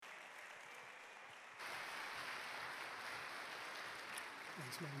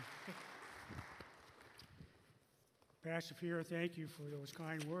Jesus' name. Pastor Pierre, thank you for those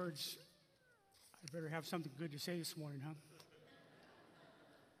kind words. I better have something good to say this morning, huh?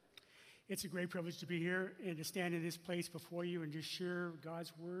 It's a great privilege to be here and to stand in this place before you and just share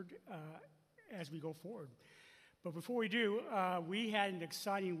God's word as we go forward. But before we do, we had an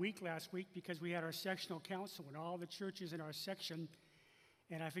exciting week last week because we had our sectional council and all the churches in our section,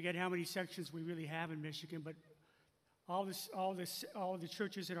 and I forget how many sections we really have in Michigan, but all the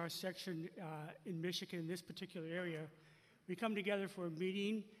churches in our section in Michigan, in this particular area, we come together for a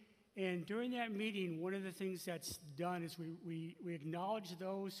meeting. And during that meeting, one of the things that's done is we acknowledge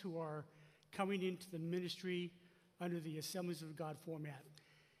those who are coming into the ministry under the Assemblies of God format.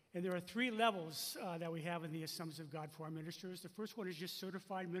 And there are three levels that we have in the Assemblies of God for our ministers. The first one is just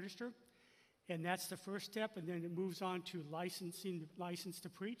certified minister, and that's the first step. And then it moves on to license to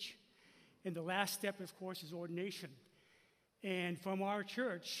preach. And the last step, of course, is ordination. And from our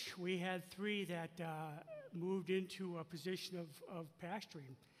church, we had three that moved into a position of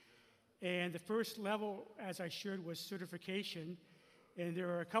pastoring. And the first level, as I shared, was certification. And there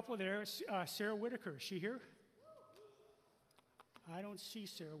are a couple there. Sarah Whitaker, is she here? I don't see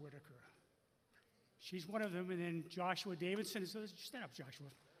Sarah Whitaker. She's one of them. And then Joshua Davidson. So stand up, Joshua.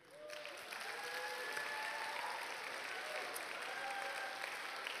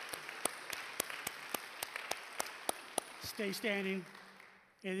 Stay standing.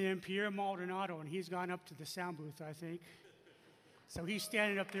 And then Pierre Maldonado, and he's gone up to the sound booth, I think. So he's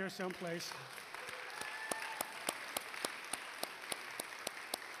standing up there someplace.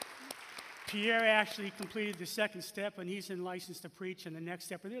 Pierre actually completed the second step, and he's in license to preach, and the next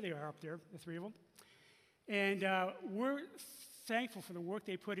step, and there they are up there, the three of them. And we're thankful for the work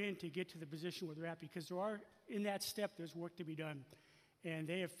they put in to get to the position where they're at, because in that step, there's work to be done. And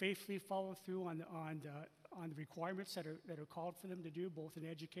they have faithfully followed through on the requirements that are called for them to do, both in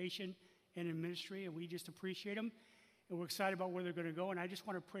education and in ministry, and we just appreciate them. And we're excited about where they're going to go. And I just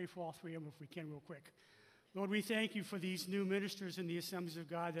want to pray for all three of them if we can real quick. Lord, we thank you for these new ministers in the Assemblies of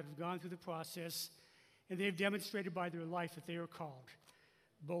God that have gone through the process, and they've demonstrated by their life that they are called,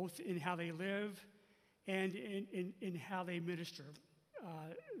 both in how they live and in how they minister.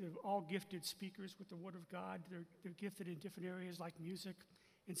 They're all gifted speakers with the Word of God. They're gifted in different areas like music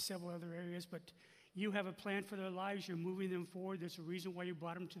and several other areas, but you have a plan for their lives. You're moving them forward. There's a reason why you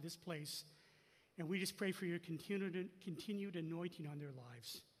brought them to this place. And we just pray for your continued anointing on their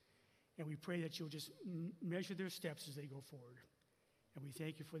lives. And we pray that you'll just measure their steps as they go forward. And we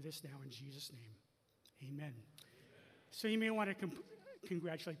thank you for this now in Jesus' name. Amen. Amen. So you may want to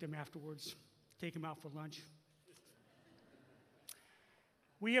congratulate them afterwards. Take them out for lunch.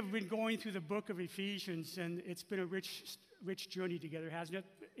 We have been going through the book of Ephesians, and it's been a rich journey together, hasn't it?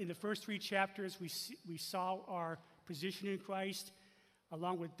 In the first three chapters, we saw our position in Christ,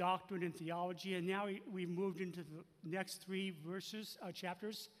 along with doctrine and theology, and now we've moved into the next three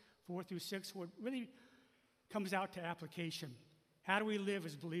chapters, 4 through 6, where it really comes out to application. How do we live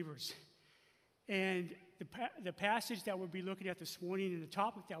as believers? And the passage that we'll be looking at this morning and the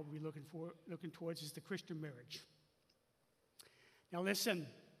topic that we'll be looking towards is the Christian marriage. Now listen,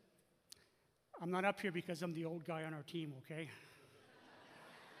 I'm not up here because I'm the old guy on our team, okay?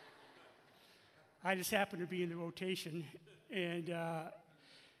 I just happen to be in the rotation, and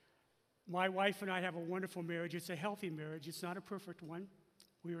my wife and I have a wonderful marriage. It's a healthy marriage. It's not a perfect one.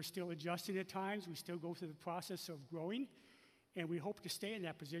 We are still adjusting at times. We still go through the process of growing, and we hope to stay in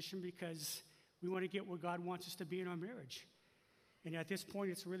that position because we want to get where God wants us to be in our marriage. And at this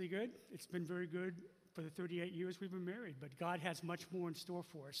point, it's really good. It's been very good for the 38 years we've been married, but God has much more in store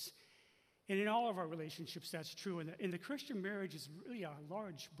for us. And in all of our relationships, that's true. And the Christian marriage is really a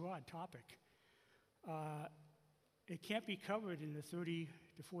large, broad topic. It can't be covered in the 30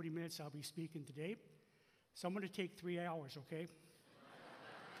 to 40 minutes I'll be speaking today. So I'm going to take 3 hours, okay?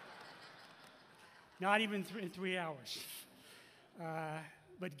 Not even in 3 hours.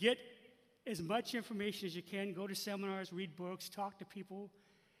 But get as much information as you can. Go to seminars, read books, talk to people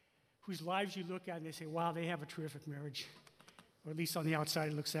whose lives you look at and they say, wow, they have a terrific marriage. Or at least on the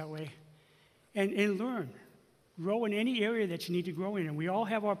outside it looks that way. And learn. Grow in any area that you need to grow in. And we all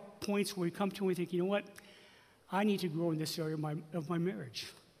have our points where we come to and we think, you know what? I need to grow in this area of my marriage.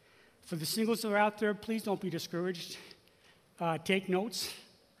 For the singles that are out there, please don't be discouraged. Take notes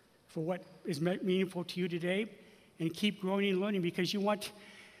for what is meaningful to you today and keep growing and learning, because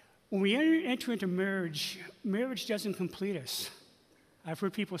when we enter into marriage, marriage doesn't complete us. I've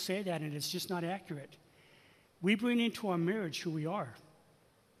heard people say that, and it's just not accurate. We bring into our marriage who we are.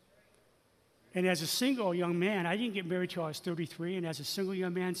 And as a single young man, I didn't get married till I was 33, and as a single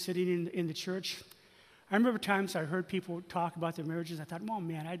young man sitting in the church, I remember times I heard people talk about their marriages. I thought, oh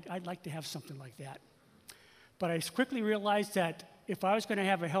man, I'd like to have something like that. But I quickly realized that if I was going to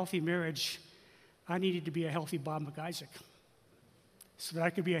have a healthy marriage, I needed to be a healthy Bob McIsaac so that I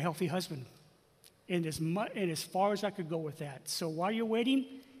could be a healthy husband. And as far as I could go with that. So while you're waiting,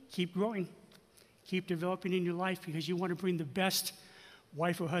 keep growing. Keep developing in your life because you want to bring the best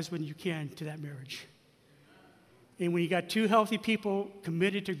wife or husband you can to that marriage. And when you got two healthy people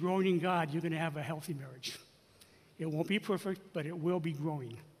committed to growing in God, you're going to have a healthy marriage. It won't be perfect, but it will be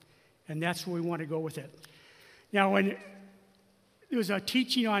growing. And that's where we want to go with it. Now, when there was a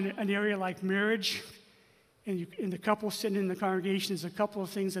teaching on an area like marriage, and the couple sitting in the congregation, there's a couple of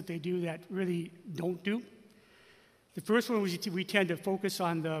things that they do that really don't do. The first one was we tend to focus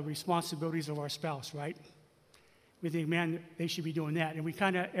on the responsibilities of our spouse, right? We think, man, they should be doing that. And we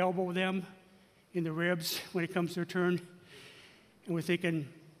kind of elbow them in the ribs when it comes to their turn. And we're thinking,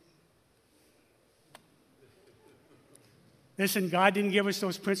 listen, God didn't give us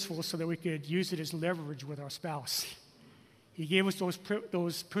those principles so that we could use it as leverage with our spouse. He gave us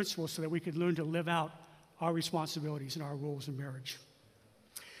those principles so that we could learn to live out our responsibilities and our roles in marriage.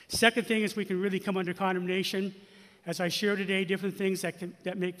 Second thing is we can really come under condemnation. As I share today, different things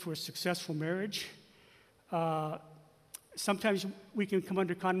that make for a successful marriage. Sometimes we can come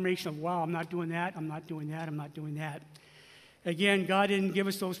under condemnation of, wow, I'm not doing that, I'm not doing that, I'm not doing that. Again, God didn't give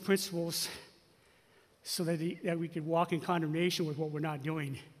us those principles so that we could walk in condemnation with what we're not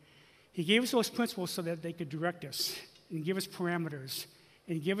doing. He gave us those principles so that they could direct us and give us parameters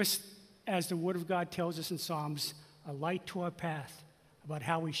and give us, as the Word of God tells us in Psalms, a light to our path about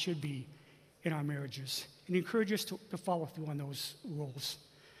how we should be in our marriages and encourage us to follow through on those rules.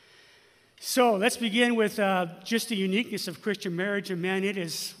 So let's begin with just the uniqueness of Christian marriage. And man,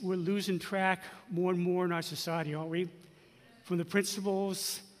 we're losing track more and more in our society, aren't we? From the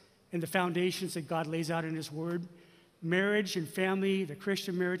principles and the foundations that God lays out in His Word. Marriage and family, the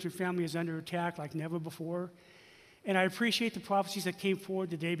Christian marriage and family is under attack like never before. And I appreciate the prophecies that came forward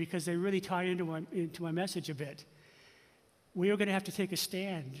today because they really tie into my message a bit. We are going to have to take a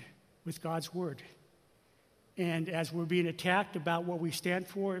stand with God's Word. And as we're being attacked about what we stand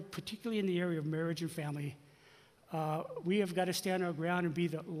for, particularly in the area of marriage and family, we have got to stand our ground and be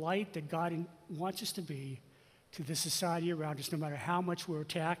the light that God wants us to be to the society around us, no matter how much we're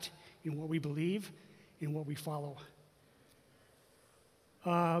attacked in what we believe and what we follow.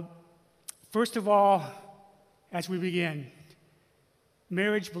 First of all, as we begin,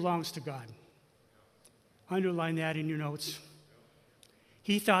 marriage belongs to God. Underline that in your notes.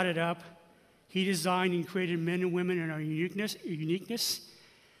 He thought it up. He designed and created men and women in our uniqueness,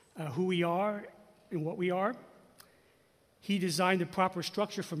 who we are and what we are. He designed the proper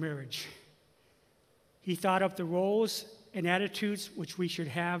structure for marriage. He thought up the roles and attitudes which we should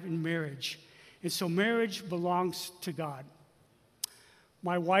have in marriage. And so marriage belongs to God.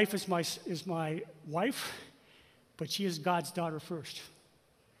 My wife is my wife, but she is God's daughter first.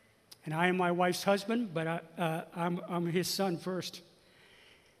 And I am my wife's husband, but I'm his son first.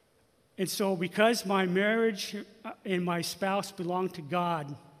 And so because my marriage and my spouse belong to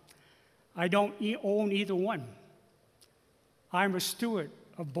God, I don't own either one. I'm a steward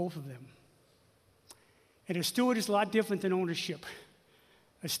of both of them. And a steward is a lot different than ownership.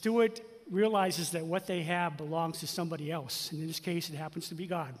 A steward realizes that what they have belongs to somebody else. And in this case, it happens to be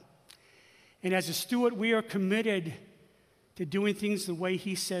God. And as a steward, we are committed to doing things the way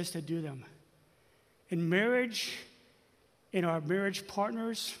He says to do them. In marriage, in our marriage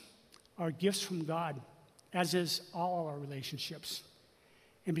partners, are gifts from God, as is all our relationships.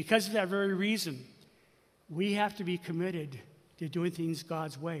 And because of that very reason, we have to be committed to doing things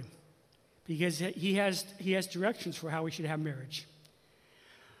God's way, because He has directions for how we should have marriage.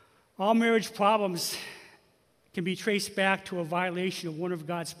 All marriage problems can be traced back to a violation of one of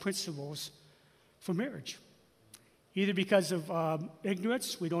God's principles for marriage. Either because of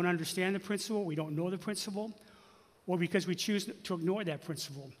ignorance, we don't understand the principle, we don't know the principle, or because we choose to ignore that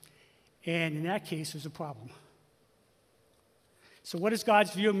principle. And in that case, there's a problem. So what is God's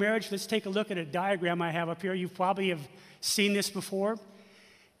view of marriage? Let's take a look at a diagram I have up here. You probably have seen this before.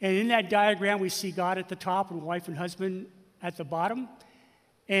 And in that diagram, we see God at the top and wife and husband at the bottom.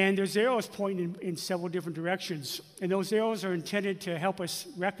 And there's arrows pointing in several different directions. And those arrows are intended to help us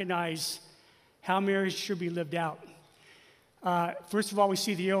recognize how marriage should be lived out. First of all, we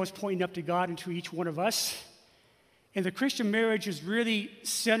see the arrows pointing up to God and to each one of us. And the Christian marriage is really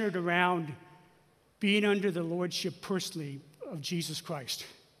centered around being under the lordship personally of Jesus Christ.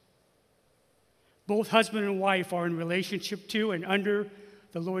 Both husband and wife are in relationship to and under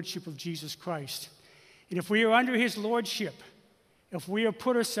the lordship of Jesus Christ. And if we are under His lordship, if we have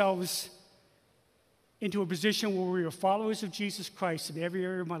put ourselves into a position where we are followers of Jesus Christ in every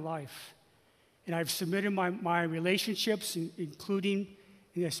area of my life, and I've submitted my relationships, including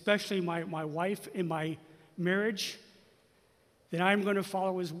and especially my wife in my marriage, then I'm going to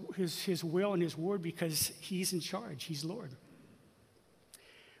follow his will and his word because he's in charge. He's Lord.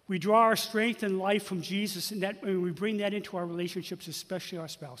 We draw our strength and life from Jesus, and we bring that into our relationships, especially our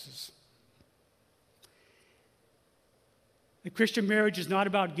spouses. The Christian marriage is not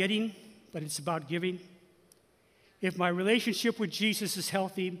about getting, but it's about giving. If my relationship with Jesus is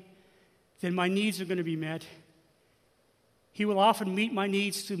healthy, then my needs are going to be met. He will often meet my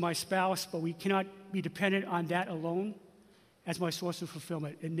needs through my spouse, but we cannot be dependent on that alone as my source of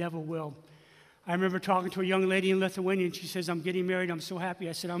fulfillment. It never will. I remember talking to a young lady in Lithuania, and she says, I'm getting married. I'm so happy.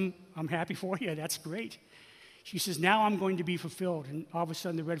 I said, I'm happy for you. That's great. She says, now I'm going to be fulfilled. And all of a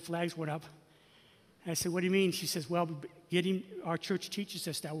sudden, the red flags went up. I said, what do you mean? She says, well, our church teaches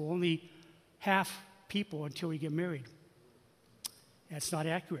us that we're only half people until we get married. That's not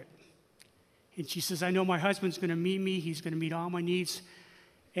accurate. And she says, I know my husband's going to meet me. He's going to meet all my needs.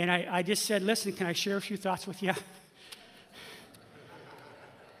 And I just said, listen, can I share a few thoughts with you?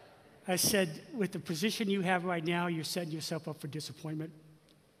 I said, with the position you have right now, you're setting yourself up for disappointment.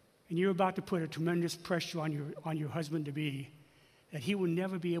 And you're about to put a tremendous pressure on your husband-to-be that he will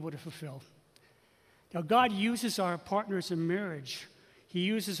never be able to fulfill. Now, God uses our partners in marriage. He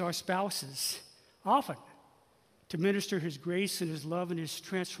uses our spouses often to minister his grace and his love and his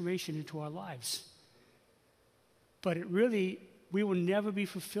transformation into our lives. But we will never be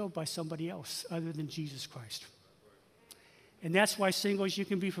fulfilled by somebody else other than Jesus Christ. And that's why singles, you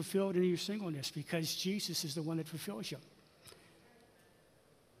can be fulfilled in your singleness because Jesus is the one that fulfills you.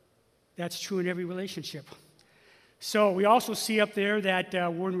 That's true in every relationship. So we also see up there that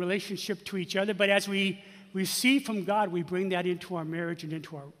we're in relationship to each other, but as we receive from God, we bring that into our marriage and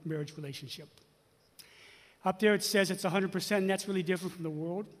into our marriage relationship. Up there it says it's 100%, and that's really different from the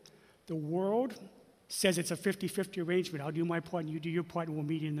world. The world says it's a 50-50 arrangement. I'll do my part and you do your part and we'll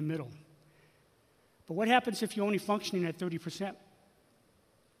meet in the middle. But what happens if you're only functioning at 30%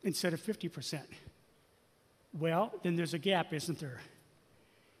 instead of 50%? Well, then there's a gap, isn't there?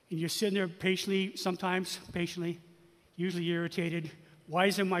 And you're sitting there sometimes patiently, usually irritated. Why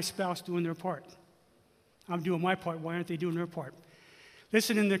isn't my spouse doing their part? I'm doing my part. Why aren't they doing their part?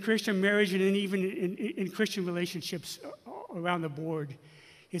 Listen, in the Christian marriage and even in Christian relationships around the board,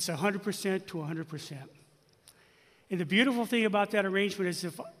 it's 100% to 100%. And the beautiful thing about that arrangement is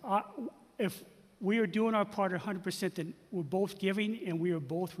if we are doing our part 100%, then we're both giving and we are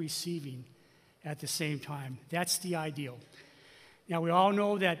both receiving at the same time. That's the ideal. Now, we all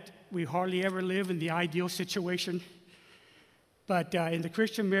know that we hardly ever live in the ideal situation. But in the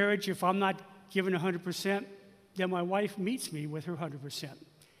Christian marriage, if I'm not giving 100%, then my wife meets me with her 100%,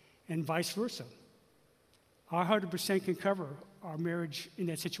 and vice versa. Our 100% can cover our marriage in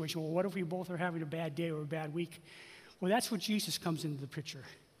that situation. Well, what if we both are having a bad day or a bad week? Well, that's where Jesus comes into the picture.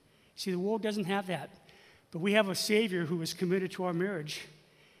 See, the world doesn't have that. But we have a Savior who is committed to our marriage,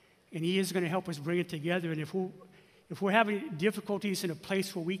 and he is going to help us bring it together. And if we're having difficulties in a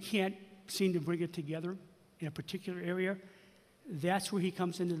place where we can't seem to bring it together in a particular area, that's where he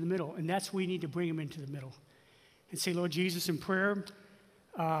comes into the middle, and that's where we need to bring him into the middle. And say, Lord Jesus, in prayer,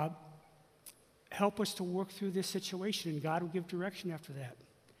 help us to work through this situation, and God will give direction after that.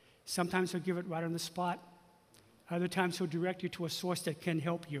 Sometimes he'll give it right on the spot. Other times he'll direct you to a source that can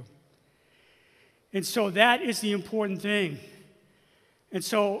help you. And so that is the important thing. And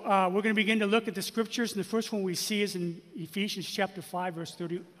so we're going to begin to look at the scriptures, and the first one we see is in Ephesians chapter 5, verse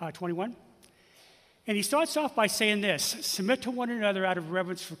 21. And he starts off by saying this: submit to one another out of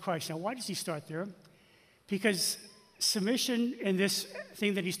reverence for Christ. Now, why does he start there? Because submission in this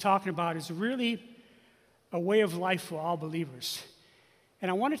thing that he's talking about is really a way of life for all believers.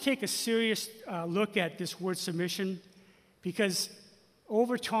 And I want to take a serious look at this word submission, because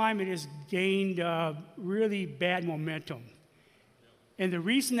over time it has gained really bad momentum. And the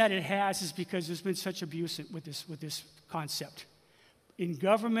reason that it has is because there's been such abuse with this concept. In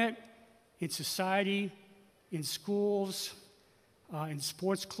government, in society, in schools, in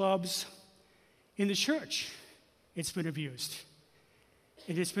sports clubs, in the church, it's been abused.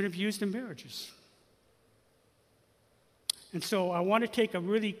 And it's been abused in marriages. And so I want to take a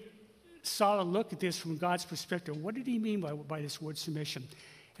really solid look at this from God's perspective. What did he mean by this word submission?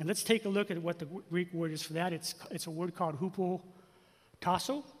 And let's take a look at what the Greek word is for that. It's a word called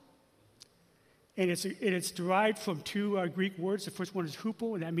hupotasso. And it's derived from two Greek words. The first one is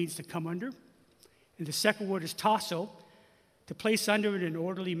hupo, and that means to come under. And the second word is tasso, to place under in an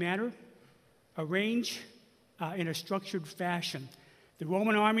orderly manner, arrange in a structured fashion. The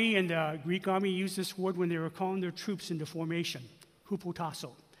Roman army and the Greek army used this word when they were calling their troops into formation, hupotasso.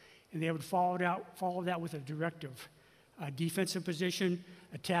 And they would follow that with a directive, a defensive position,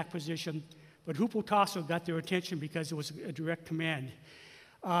 attack position. But hupotasso got their attention because it was a direct command.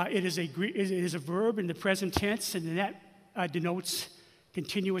 It is a verb in the present tense, and that denotes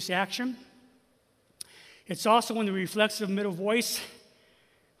continuous action. It's also in the reflexive middle voice,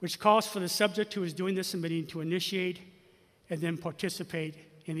 which calls for the subject who is doing the submitting to initiate and then participate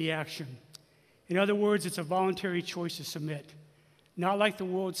in the action. In other words, it's a voluntary choice to submit. Not like the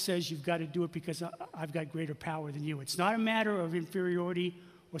world says you've got to do it because I've got greater power than you. It's not a matter of inferiority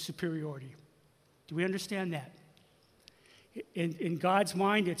or superiority. Do we understand that? In God's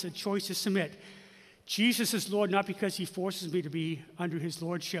mind, it's a choice to submit. Jesus is Lord not because he forces me to be under his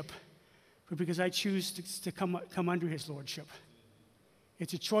lordship, but because I choose to come under his lordship.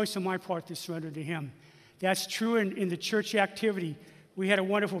 It's a choice on my part to surrender to him. That's true in the church activity. We had a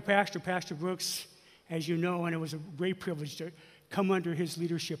wonderful pastor, Pastor Brooks, as you know, and it was a great privilege to come under his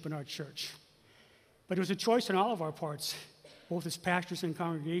leadership in our church. But it was a choice on all of our parts, both as pastors and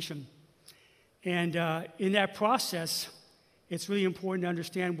congregation. And in that process, it's really important to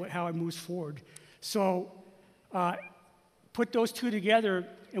understand how it moves forward. So put those two together,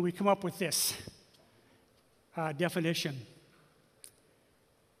 and we come up with this definition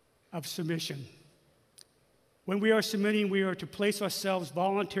of submission. When we are submitting, we are to place ourselves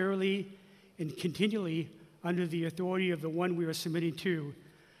voluntarily and continually under the authority of the one we are submitting to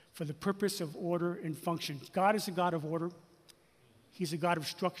for the purpose of order and function. God is a God of order. He's a God of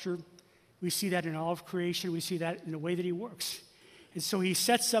structure. We see that in all of creation. We see that in the way that he works. And so he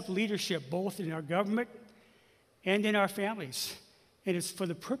sets up leadership both in our government and in our families. And it's for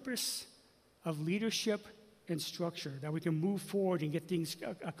the purpose of leadership and structure that we can move forward and get things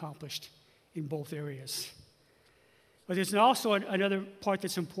accomplished in both areas. But there's also another part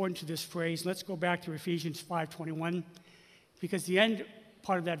that's important to this phrase. Let's go back to Ephesians 5:21, because the end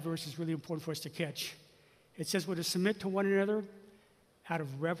part of that verse is really important for us to catch. It says, we're to submit to one another out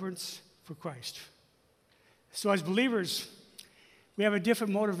of reverence for Christ. So as believers, we have a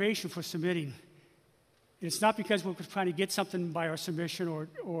different motivation for submitting. It's not because we're trying to get something by our submission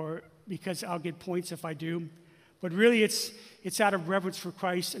or because I'll get points if I do, but really it's out of reverence for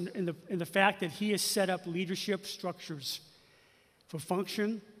Christ and the fact that he has set up leadership structures for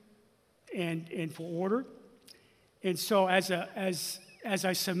function and for order. And so as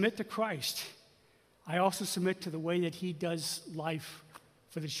I submit to Christ, I also submit to the way that he does life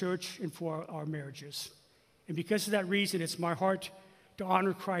for the church and for our marriages. And because of that reason, it's my heart to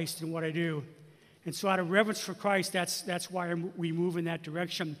honor Christ in what I do. And so out of reverence for Christ, that's why we move in that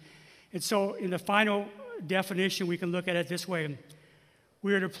direction. And so in the final definition, we can look at it this way.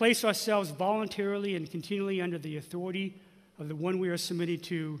 We are to place ourselves voluntarily and continually under the authority of the one we are submitting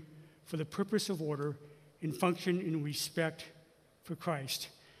to for the purpose of order and function in respect for Christ.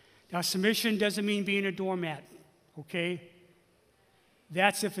 Now, submission doesn't mean being a doormat, okay?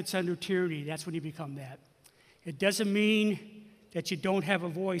 That's if it's under tyranny. That's when you become that. It doesn't mean that you don't have a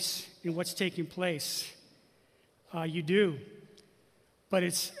voice in what's taking place. You do. But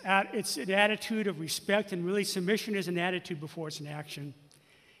it's an attitude of respect, and really submission is an attitude before it's an action.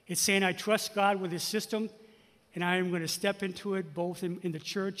 It's saying, I trust God with his system, and I am going to step into it both in the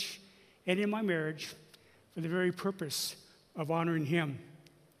church and in my marriage for the very purpose of honoring him.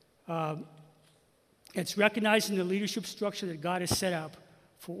 It's recognizing the leadership structure that God has set up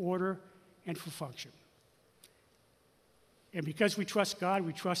for order and for function. And because we trust God,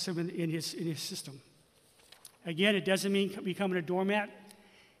 we trust him in his system. Again, it doesn't mean becoming a doormat.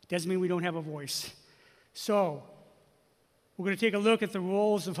 It doesn't mean we don't have a voice. So, we're going to take a look at the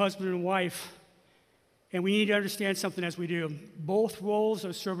roles of husband and wife. And we need to understand something as we do. Both roles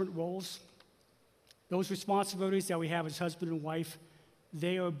are servant roles. Those responsibilities that we have as husband and wife,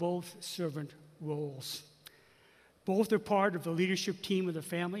 they are both servant roles. Both are part of the leadership team of the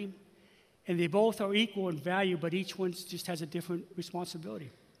family. And they both are equal in value, but each one just has a different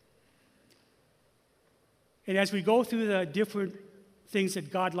responsibility. And as we go through the different things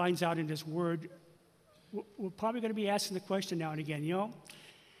that God lines out in his word, we're probably going to be asking the question now and again,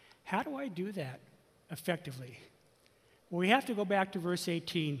 how do I do that effectively? Well, we have to go back to verse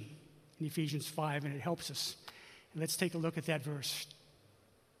 18 in Ephesians 5, and it helps us. And let's take a look at that verse.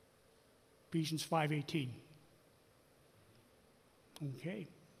 Ephesians 5:18. Okay.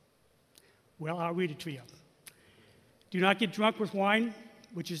 Well, I'll read it to you. Do not get drunk with wine,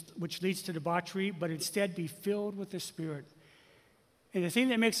 which leads to debauchery, but instead be filled with the Spirit. And the thing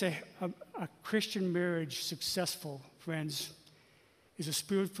that makes a Christian marriage successful, friends, is a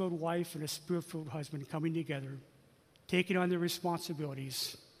Spirit-filled wife and a Spirit-filled husband coming together taking on their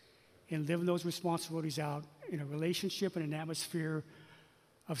responsibilities and living those responsibilities out in a relationship and an atmosphere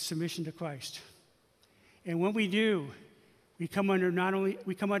of submission to Christ. And when we do, we come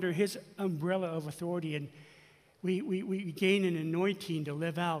under his umbrella of authority, and we gain an anointing to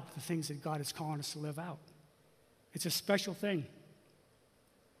live out the things that God is calling us to live out. It's a special thing.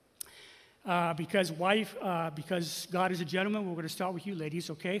 Because God is a gentleman, we're going to start with you, ladies,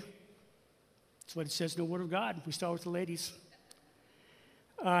 okay? That's what it says in the Word of God. We start with the ladies.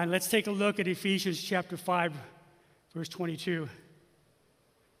 Let's take a look at Ephesians chapter 5, verse 22.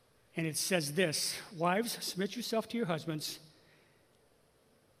 And it says this: Wives, submit yourself to your husbands.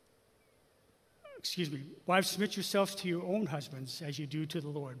 Wives, submit yourselves to your own husbands as you do to the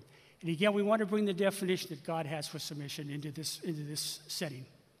Lord. And again, we want to bring the definition that God has for submission into this setting.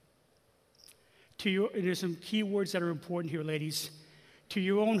 And there's some key words that are important here, ladies. To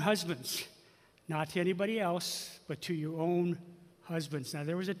your own husbands, not to anybody else, but to your own husbands. Now,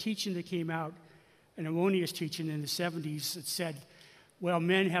 there was a teaching that came out, an erroneous teaching in the 70s that said, well,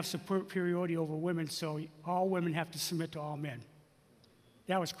 men have superiority over women, so all women have to submit to all men.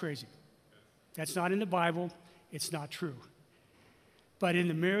 That was crazy. That's not in the Bible. It's not true. But in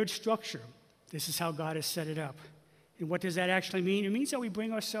the marriage structure, this is how God has set it up. And what does that actually mean? It means that we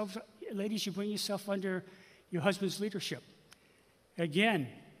bring ourselves, ladies, you bring yourself under your husband's leadership. Again,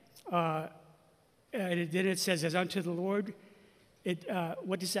 and then it says, as unto the Lord.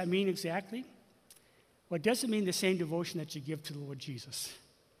 What does that mean exactly? Well, it doesn't mean the same devotion that you give to the Lord Jesus.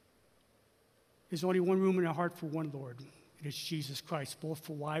 There's only one room in our heart for one Lord, and it's Jesus Christ, both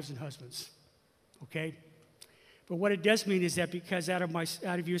for wives and husbands. Okay? But what it does mean is that because out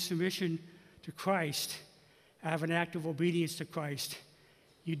of your submission to Christ, out of an act of obedience to Christ,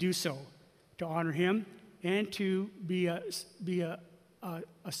 you do so to honor him and to be a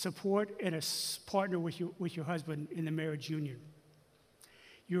support and a partner with your husband in the marriage union.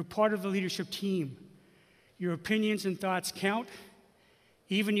 You're part of the leadership team. Your opinions and thoughts count.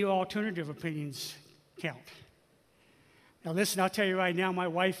 Even your alternative opinions count. Now listen, I'll tell you right now, my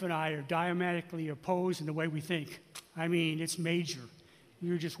wife and I are diametrically opposed in the way we think. I mean, it's major.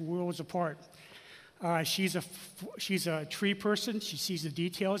 We're just worlds apart. She's a tree person. She sees the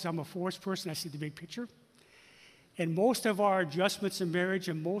details. I'm a forest person. I see the big picture. And most of our adjustments in marriage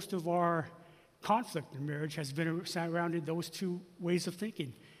and most of our conflict in marriage has been surrounded those two ways of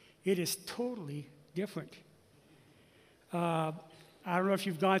thinking. It is totally different. I don't know if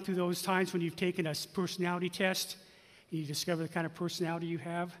you've gone through those times when you've taken a personality test and you discover the kind of personality you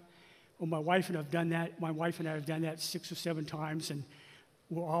have. Well, my wife and I have done that 6 or 7 times, and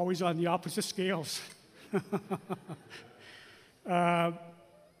we're always on the opposite scales.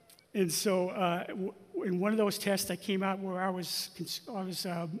 And so in one of those tests, I came out where I was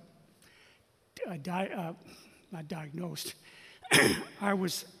not diagnosed. I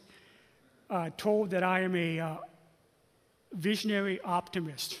was told that I am a visionary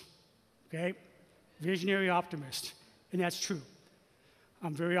optimist, okay? Visionary optimist, and that's true.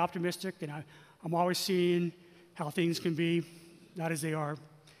 I'm very optimistic, and I'm always seeing how things can be, not as they are.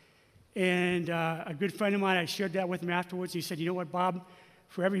 And a good friend of mine, I shared that with him afterwards. He said, you know what, Bob?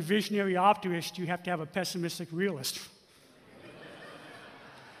 For every visionary optimist, you have to have a pessimistic realist.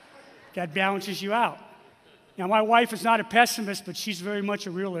 That balances you out. Now, my wife is not a pessimist, but she's very much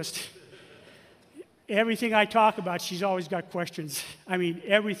a realist. Everything I talk about, she's always got questions. I mean,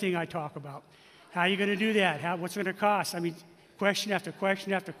 everything I talk about. How are you going to do that? What's it going to cost? I mean, question after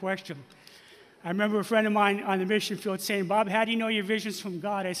question after question. I remember a friend of mine on the mission field saying, Bob, how do you know your vision's from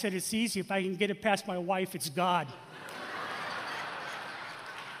God? I said, it's easy. If I can get it past my wife, it's God.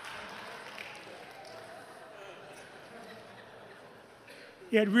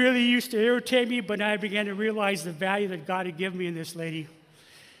 It really used to irritate me, but I began to realize the value that God had given me in this lady.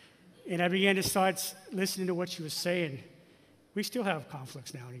 And I began to start listening to what she was saying. We still have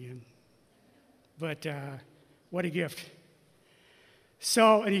conflicts now and again. But what a gift.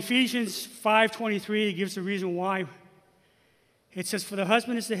 So in Ephesians 5:23, it gives the reason why. It says, for the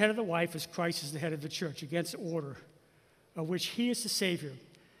husband is the head of the wife, as Christ is the head of the church, against order, of which he is the Savior.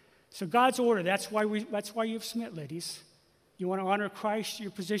 So God's order, that's why you submit, ladies. You want to honor Christ,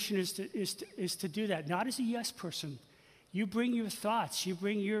 your position is to do that, not as a yes person. You bring your thoughts. You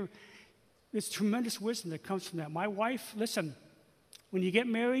bring there's tremendous wisdom that comes from that. My wife, listen, when you get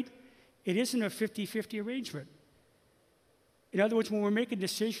married, it isn't a 50-50 arrangement. In other words, when we're making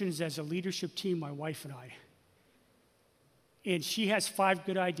decisions as a leadership team, my wife and I, and she has 5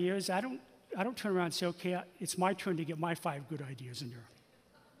 good ideas, I don't turn around and say, okay, it's my turn to get my 5 good ideas in there.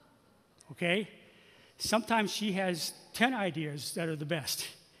 Okay? Sometimes she has 10 ideas that are the best.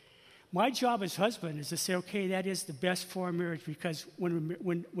 My job as husband is to say, okay, that is the best for our marriage, because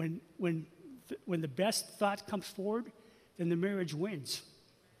when the best thought comes forward, then the marriage wins.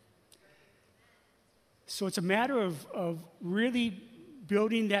 So it's a matter of really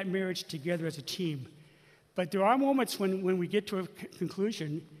building that marriage together as a team. But there are moments when we get to a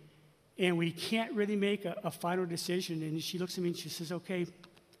conclusion and we can't really make a final decision. And she looks at me and she says, okay,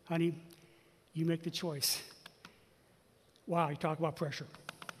 honey, you make the choice. Wow, you talk about pressure.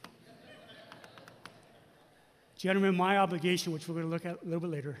 Gentlemen, my obligation, which we're going to look at a little bit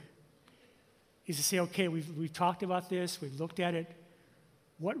later, is to say, okay, we've talked about this, we've looked at it.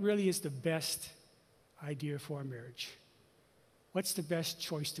 What really is the best idea for our marriage? What's the best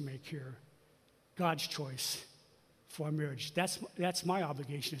choice to make here? God's choice for our marriage. That's my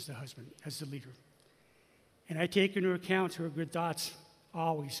obligation as the husband, as the leader. And I take into account her good thoughts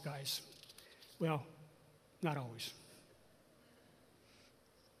always, guys. Well, not always.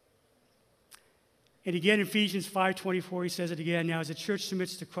 And again, in Ephesians 5:24, he says it again. Now, as the church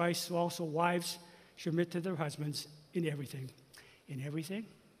submits to Christ, so also wives submit to their husbands in everything. In everything?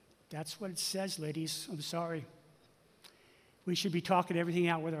 That's what it says, ladies. I'm sorry. We should be talking everything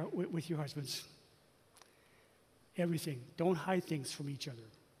out with your husbands. Everything. Don't hide things from each other.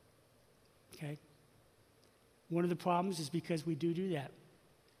 Okay? One of the problems is because we do that.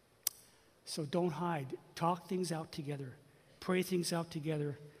 So don't hide. Talk things out together. Pray things out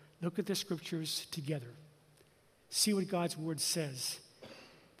together. Look at the scriptures together. See what God's word says.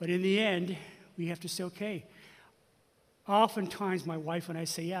 But in the end, we have to say, okay. Oftentimes, my wife and I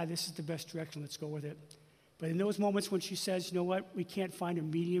say, yeah, this is the best direction. Let's go with it. But in those moments when she says, you know what, we can't find a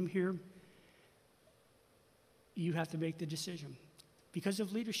medium here, you have to make the decision. Because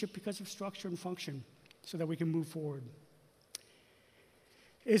of leadership, because of structure and function, so that we can move forward.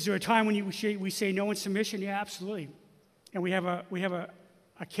 Is there a time when we say no in submission? Yeah, absolutely. And we have a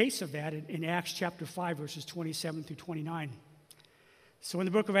case of that in Acts chapter 5, verses 27 through 29. So in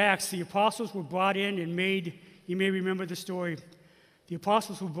the book of Acts, the apostles were brought in and made, you may remember the story, the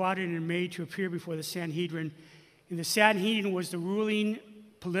apostles were brought in and made to appear before the Sanhedrin. And the Sanhedrin was the ruling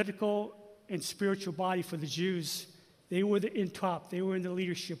political and spiritual body for the Jews. They were in top. They were in the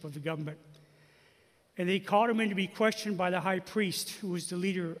leadership of the government. And they called him in to be questioned by the high priest, who was the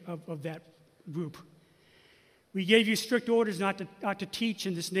leader of that group. We gave you strict orders not to teach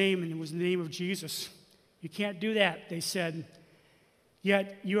in this name, and it was the name of Jesus. You can't do that, they said.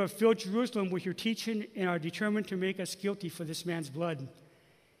 Yet you have filled Jerusalem with your teaching and are determined to make us guilty for this man's blood.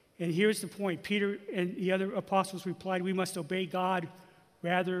 And here's the point. Peter and the other apostles replied, we must obey God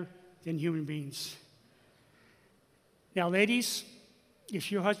rather than human beings. Now, ladies,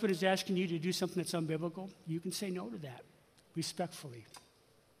 if your husband is asking you to do something that's unbiblical, you can say no to that respectfully.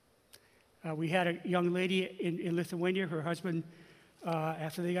 We had a young lady in Lithuania. Her husband,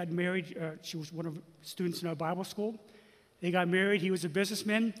 after they got married, she was one of the students in our Bible school. They got married. He was a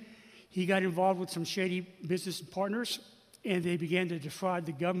businessman. He got involved with some shady business partners, and they began to defraud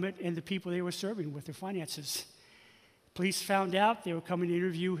the government and the people they were serving with their finances. Police found out. They were coming to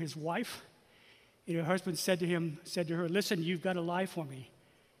interview his wife. And her husband said to her, listen, you've got to lie for me.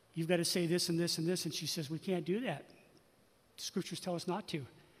 You've got to say this and this and this. And she says, we can't do that. The scriptures tell us not to. And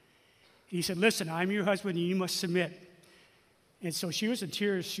he said, listen, I'm your husband and you must submit. And so she was in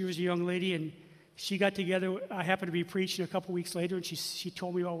tears. She was a young lady, and she got together. I happened to be preaching a couple weeks later, and she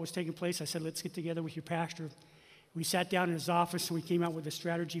told me what was taking place. I said, let's get together with your pastor. We sat down in his office, and we came out with a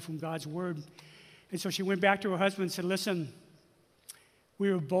strategy from God's word. And so she went back to her husband and said, listen, we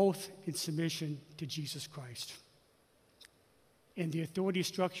are both in submission to Jesus Christ. And the authority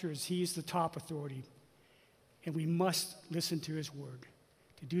structure is he is the top authority. And we must listen to his word.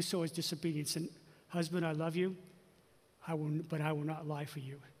 To do so is disobedience. And husband, I love you, but I will not lie for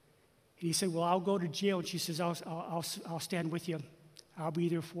you. And he said, well, I'll go to jail. And she says, I'll stand with you. I'll be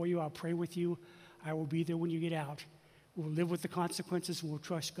there for you. I'll pray with you. I will be there when you get out. We'll live with the consequences and we'll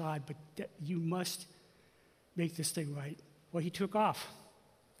trust God. But you must make this thing right. Well, he took off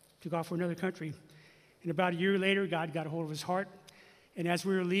for another country. And about a year later, God got a hold of his heart. And as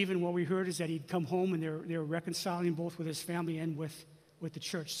we were leaving, what we heard is that he'd come home and they were reconciling both with his family and with the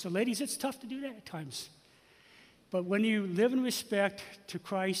church. So ladies, it's tough to do that at times. But when you live in respect to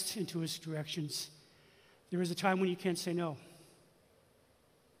Christ and to his directions, there is a time when you can't say no.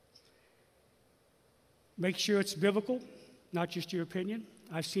 Make sure it's biblical, not just your opinion.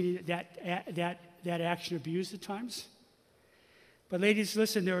 I've seen that action abused at times. But ladies,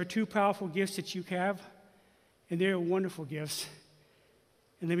 listen, there are two powerful gifts that you have, and they are wonderful gifts.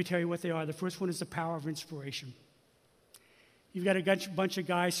 And let me tell you what they are. The first one is the power of inspiration. You've got a bunch of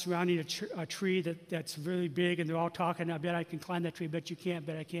guys surrounding a tree that's really big, and they're all talking, I bet I can climb that tree, I bet you can't,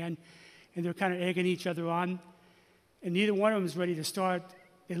 bet I can. And they're kind of egging each other on. And neither one of them is ready to start.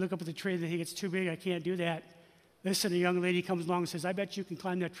 They look up at the tree and they think it's too big, I can't do that. Listen, a young lady comes along and says, I bet you can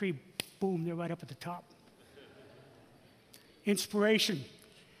climb that tree. Boom, they're right up at the top. Inspiration.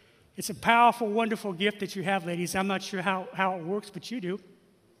 It's a powerful, wonderful gift that you have, ladies. I'm not sure how it works, but you do.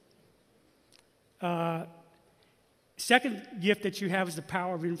 Second gift that you have is the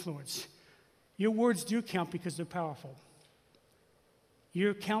power of influence. Your words do count because they're powerful.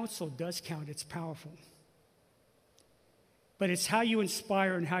 Your counsel does count, it's powerful. But it's how you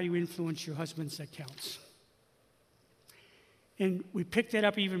inspire and how you influence your husbands that counts. And we pick that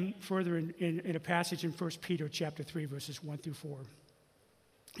up even further in a passage in 1 Peter chapter 3, verses 1 through 4.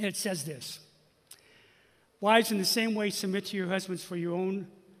 And it says this, wives, in the same way, submit to your husbands for your own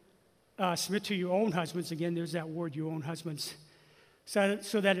submit to your own husbands. Again, there's that word, your own husbands. So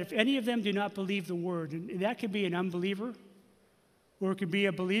that if any of them do not believe the word, and that could be an unbeliever, or it could be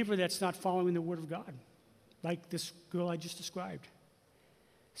a believer that's not following the word of God, like this girl I just described.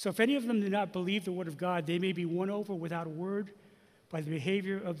 So if any of them do not believe the word of God, they may be won over without a word by the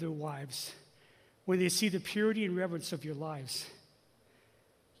behavior of their wives, when they see the purity and reverence of your lives.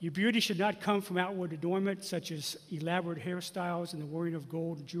 Your beauty should not come from outward adornment, such as elaborate hairstyles and the wearing of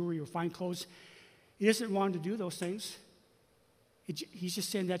gold, jewelry, or fine clothes. It isn't wrong to do those things. He's just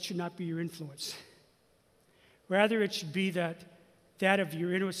saying that should not be your influence. Rather, it should be that of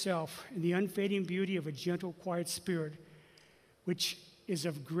your inner self and the unfading beauty of a gentle, quiet spirit, which is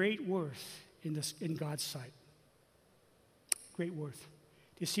of great worth in God's sight. Great worth.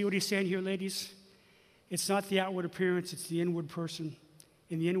 Do you see what he's saying here, ladies? It's not the outward appearance, it's the inward person.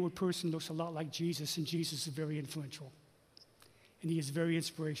 And the inward person looks a lot like Jesus, and Jesus is very influential. And he is very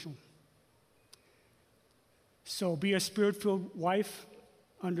inspirational. So be a spirit-filled wife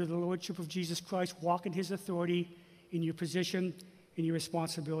under the lordship of Jesus Christ. Walk in his authority in your position, in your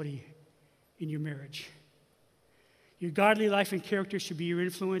responsibility, in your marriage. Your godly life and character should be your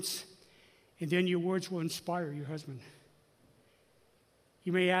influence, and then your words will inspire your husband.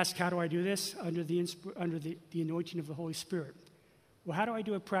 You may ask, how do I do this? Under the anointing of the Holy Spirit. Well, how do I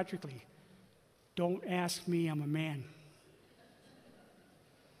do it practically? Don't ask me, I'm a man.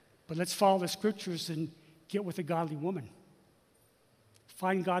 But let's follow the scriptures and get with a godly woman.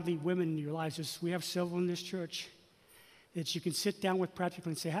 Find godly women in your lives. We have several in this church that you can sit down with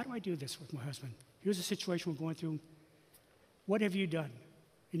practically and say, how do I do this with my husband? Here's a situation we're going through. What have you done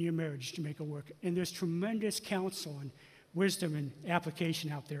in your marriage to make it work? And there's tremendous counsel and wisdom and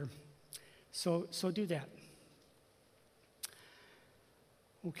application out there. So do that.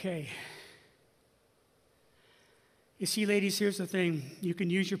 Okay. You see, ladies, here's the thing. You can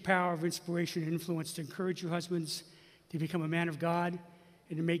use your power of inspiration and influence to encourage your husbands to become a man of God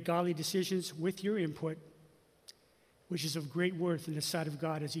and to make godly decisions with your input, which is of great worth in the sight of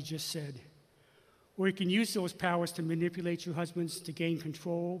God, as he just said. Or you can use those powers to manipulate your husbands to gain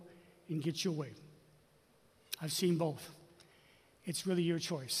control and get your way. I've seen both. It's really your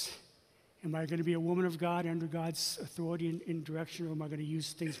choice. Am I going to be a woman of God under God's authority and direction, or am I going to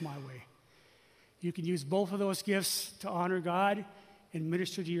use things my way? You can use both of those gifts to honor God and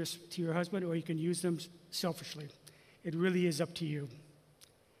minister to your husband, or you can use them selfishly. It really is up to you.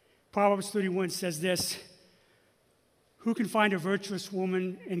 Proverbs 31 says this, who can find a virtuous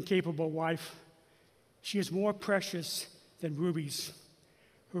woman and capable wife? She is more precious than rubies.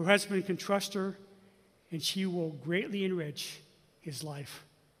 Her husband can trust her, and she will greatly enrich his life.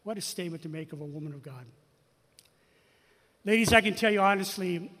 What a statement to make of a woman of God. Ladies, I can tell you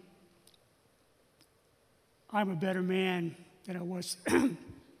honestly, I'm a better man than I was,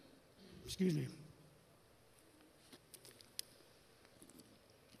 excuse me.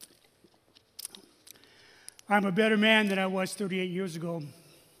 I'm a better man than I was 38 years ago.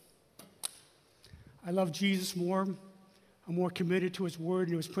 I love Jesus more. I'm more committed to his word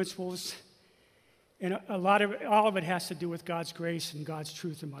and to his principles. And all of it has to do with God's grace and God's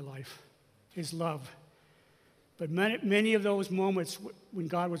truth in my life, his love. But many of those moments when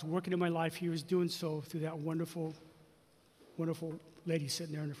God was working in my life, he was doing so through that wonderful, wonderful lady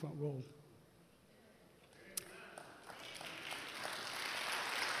sitting there in the front row.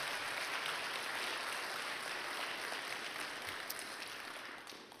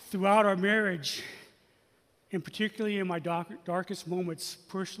 Throughout our marriage, and particularly in my darkest moments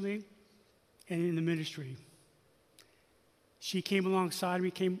personally and in the ministry, she came alongside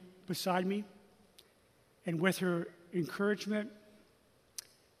me, came beside me, and with her encouragement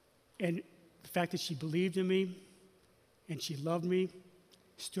and the fact that she believed in me and she loved me,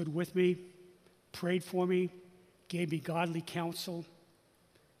 stood with me, prayed for me, gave me godly counsel,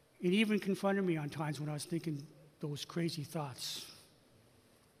 and even confronted me on times when I was thinking those crazy thoughts.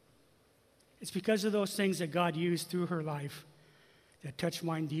 It's because of those things that God used through her life that touched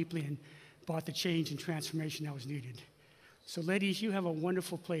mine deeply and brought the change and transformation that was needed. So ladies, you have a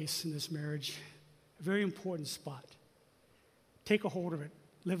wonderful place in this marriage, a very important spot. Take a hold of it,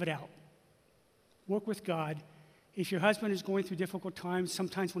 live it out. Work with God. If your husband is going through difficult times,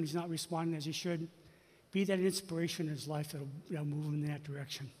 sometimes when he's not responding as he should, be that inspiration in his life that'll move him in that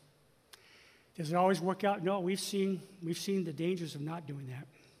direction. Does it always work out? No, we've seen the dangers of not doing that.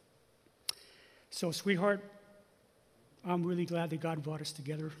 So, sweetheart, I'm really glad that God brought us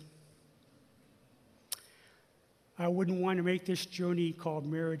together. I wouldn't want to make this journey called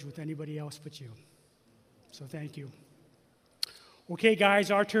marriage with anybody else but you. So thank you. Okay,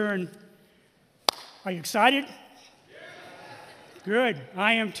 guys, our turn. Are you excited? Yeah. Good.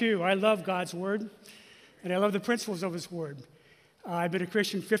 I am too. I love God's word, and I love the principles of his word. I've been a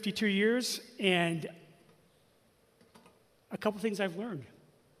Christian 52 years, and a couple things I've learned.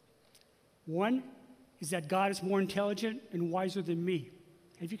 One is that God is more intelligent and wiser than me.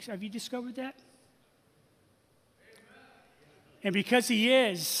 Have you discovered that? And because he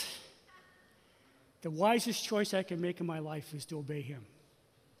is, the wisest choice I can make in my life is to obey him.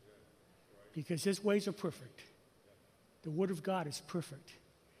 Because his ways are perfect. The word of God is perfect.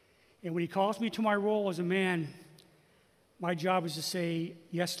 And when he calls me to my role as a man, my job is to say,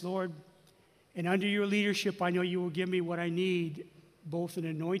 yes, Lord, and under your leadership, I know you will give me what I need, both in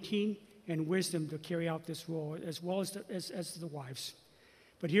anointing and wisdom to carry out this role, as well as the wives.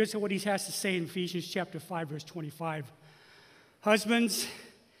 But here's what he has to say in Ephesians chapter 5, verse 25. Husbands,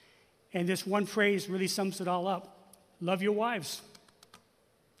 and this one phrase really sums it all up, love your wives.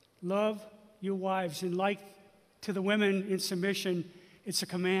 Love your wives. And like to the women in submission, it's a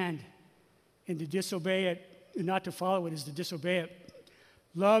command. And to disobey it, and not to follow it, is to disobey it.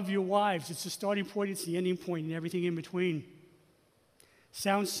 Love your wives. It's the starting point, it's the ending point, and everything in between.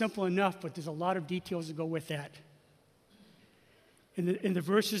 Sounds simple enough, but there's a lot of details that go with that. In the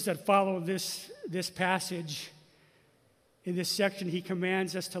verses that follow this passage, in this section, he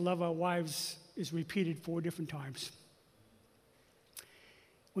commands us to love our wives is repeated 4 different times.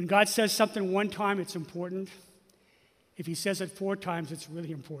 When God says something one time, it's important. If he says it 4 times, it's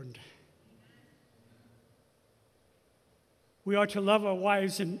really important. We are to love our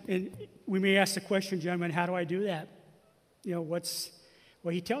wives, and we may ask the question, gentlemen, how do I do that?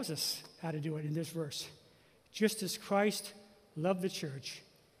 Well, he tells us how to do it in this verse. Just as Christ loved the church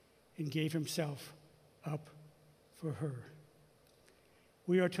and gave himself up for her.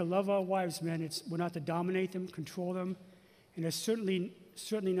 We are to love our wives, men. We're not to dominate them, control them, and it's certainly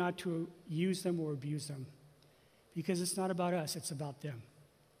not to use them or abuse them, because it's not about us, it's about them.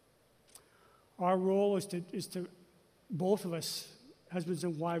 Our role is to both of us, husbands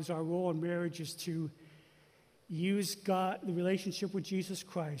and wives, our role in marriage is to use God, the relationship with Jesus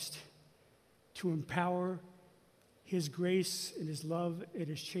Christ, to empower his grace and his love and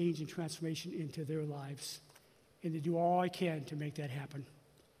his change and transformation into their lives, and to do all I can to make that happen.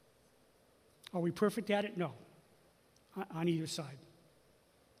 Are we perfect at it? No, on either side.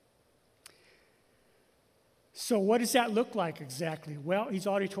 So what does that look like exactly? Well, he's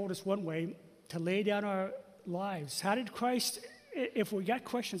already told us one way, to lay down our lives. How did Christ, if we got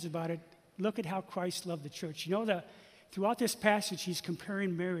questions about it, look at how Christ loved the church. You know that throughout this passage, he's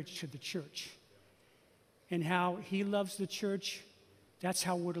comparing marriage to the church. And how he loves the church, that's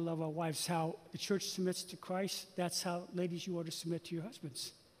how we're to love our wives. How the church submits to Christ, that's how, ladies, you are to submit to your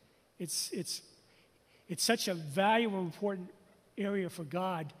husbands. It's such a valuable, important area for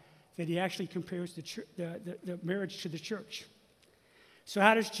God that he actually compares the marriage to the church. So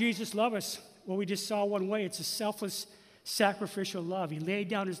how does Jesus love us? Well, we just saw one way. It's a selfless, sacrificial love. He laid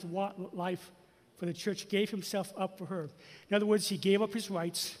down his life for the church, gave himself up for her. In other words, he gave up his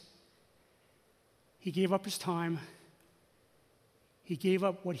rights. He gave up his time. He gave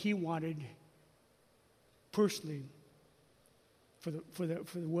up what he wanted personally for the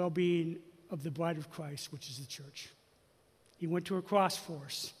well-being of the bride of Christ, which is the church. He went to a cross for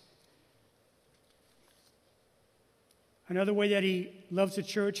us. Another way that he loves the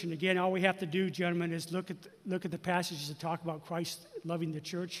church, and again, all we have to do, gentlemen, is look at the passages that talk about Christ loving the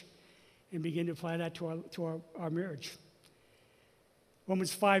church and begin to apply that to our marriage.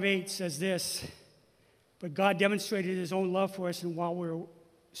 Romans 5:8 says this, but God demonstrated his own love for us, and while we were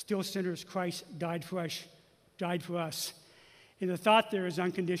still sinners, Christ died for us. And the thought there is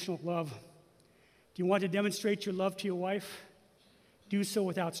unconditional love. Do you want to demonstrate your love to your wife? Do so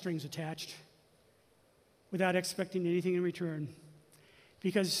without strings attached, without expecting anything in return.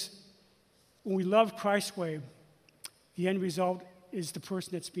 Because when we love Christ's way, The end result is the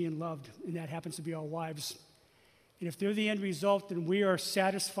person that's being loved, and that happens to be our wives. And if they're the end result, then we are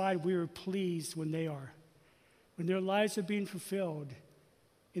satisfied, we are pleased when they are. When their lives are being fulfilled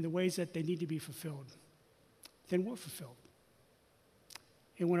in the ways that they need to be fulfilled, then we're fulfilled.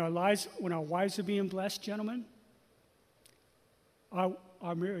 And when our wives are being blessed, gentlemen,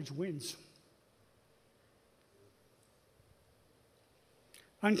 our marriage wins.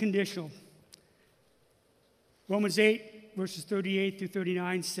 Unconditional. Romans 8, verses 38 through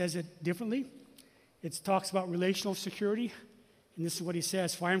 39 says it differently. It talks about relational security. And this is what he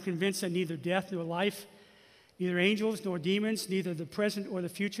says: "For I am convinced that neither death nor life, neither angels nor demons, neither the present or the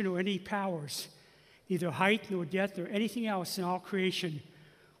future, nor any powers, neither height nor depth nor anything else in all creation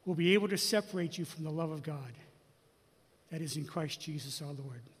will be able to separate you from the love of God that is in Christ Jesus our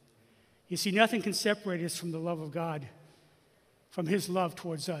Lord." You see, nothing can separate us from the love of God, from his love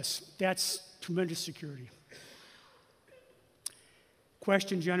towards us. That's tremendous security.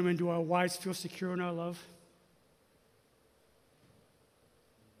 Question, gentlemen, do our wives feel secure in our love?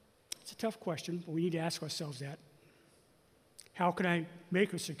 It's a tough question, but we need to ask ourselves that. How can I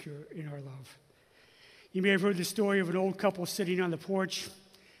make her secure in our love? You may have heard the story of an old couple sitting on the porch.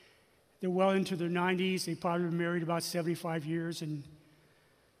 They're well into their 90s. They've probably been married about 75 years, and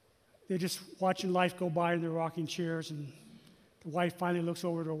they're just watching life go by in their rocking chairs. And the wife finally looks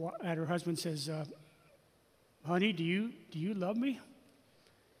over at her husband and says, "Honey, do you love me?"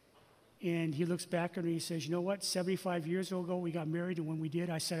 And he looks back at her and he says, "You know what? 75 years ago, we got married, and when we did,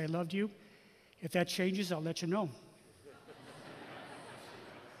 I said I loved you. If that changes, I'll let you know."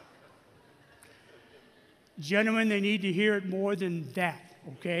 Gentlemen, they need to hear it more than that,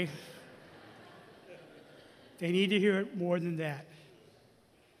 okay? They need to hear it more than that.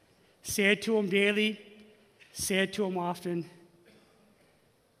 Say it to them daily. Say it to them often.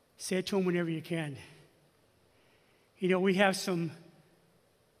 Say it to them whenever you can. You know, we have some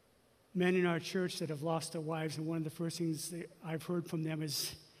men in our church that have lost their wives, and one of the first things that I've heard from them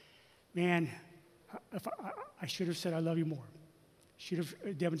is, "Man, I should have said I love you more. Should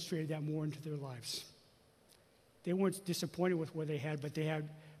have demonstrated that more into their lives." They weren't disappointed with what they had, but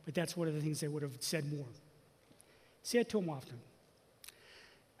that's one of the things they would have said more. Say it to them often.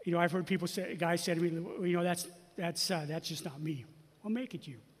 You know, I've heard guys say to me, "Well, you know, that's just not me." Well, make it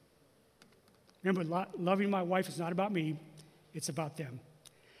you. Remember, loving my wife is not about me, it's about them.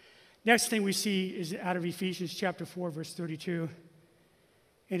 Next thing we see is out of Ephesians chapter 4, verse 32.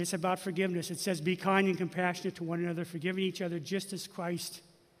 And it's about forgiveness. It says, "Be kind and compassionate to one another, forgiving each other just as in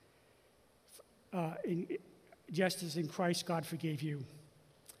Christ God forgave you."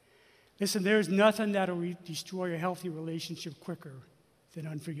 Listen, there's nothing that'll destroy a healthy relationship quicker than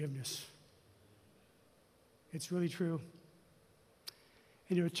unforgiveness. It's really true.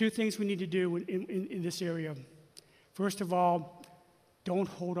 And there are two things we need to do in this area. First of all, don't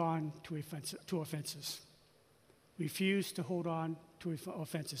hold on to offenses. Refuse to hold on to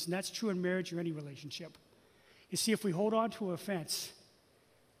offenses. And that's true in marriage or any relationship. You see, if we hold on to offense,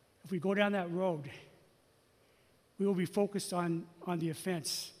 if we go down that road, we will be focused on the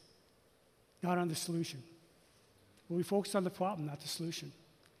offense, not on the solution. We'll be focused on the problem, not the solution.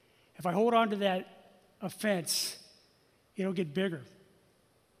 If I hold on to that offense, it'll get bigger.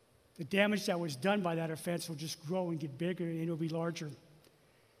 The damage that was done by that offense will just grow and get bigger, and it'll be larger.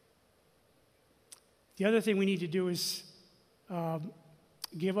 The other thing we need to do is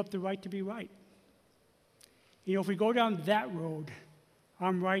give up the right to be right. You know, if we go down that road,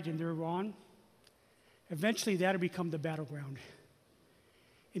 I'm right and they're wrong, eventually that'll become the battleground.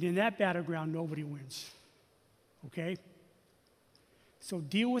 And in that battleground, nobody wins. Okay? So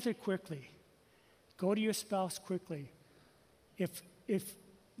deal with it quickly. Go to your spouse quickly.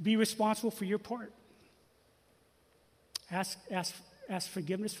 Be responsible for your part. Ask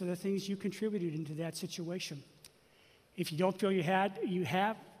forgiveness for the things you contributed into that situation. If you don't feel you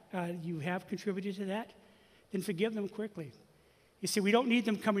have contributed to that, then forgive them quickly. You see, we don't need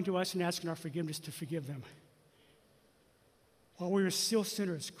them coming to us and asking our forgiveness to forgive them. While we were still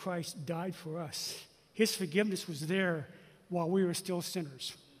sinners, Christ died for us. His forgiveness was there while we were still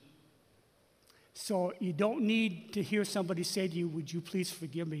sinners. So you don't need to hear somebody say to you, "Would you please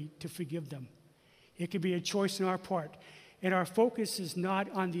forgive me?" to forgive them. It could be a choice on our part. And our focus is not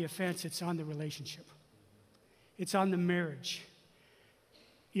on the offense, it's on the relationship. It's on the marriage.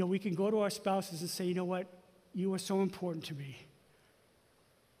 You know, we can go to our spouses and say, "You know what? You are so important to me.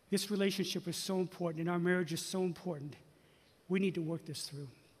 This relationship is so important, and our marriage is so important. We need to work this through.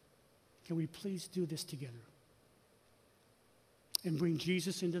 Can we please do this together?" And bring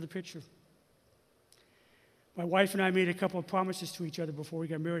Jesus into the picture. My wife and I made a couple of promises to each other before we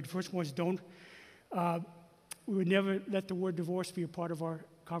got married. The first one was don't we would never let the word divorce be a part of our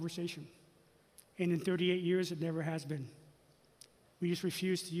conversation. And in 38 years, it never has been. We just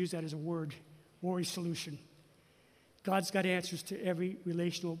refuse to use that as a word or a solution. God's got answers to every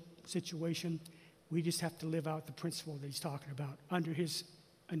relational situation. We just have to live out the principle that he's talking about under his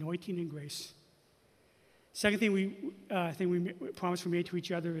anointing and grace. Second thing we promise we made to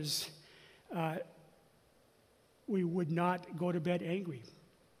each other is we would not go to bed angry.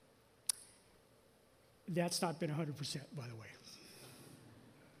 That's not been 100%, by the way.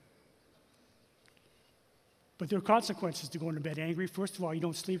 But there are consequences to going to bed angry. First of all, you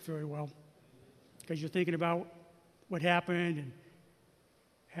don't sleep very well because you're thinking about what happened and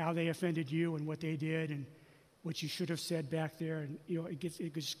how they offended you and what they did and what you should have said back there, and it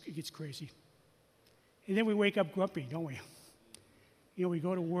gets crazy. And then we wake up grumpy, don't we? We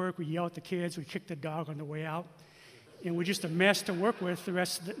go to work, we yell at the kids, we kick the dog on the way out, and we're just a mess to work with the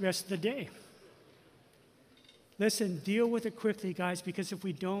rest of the day. Listen, deal with it quickly, guys, because if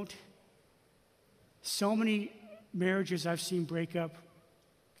we don't, so many marriages I've seen break up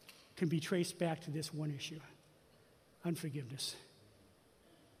can be traced back to this one issue: unforgiveness.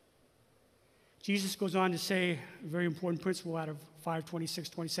 Jesus goes on to say a very important principle out of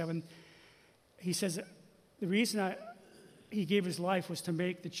 5:26-27. He says the reason he gave his life was to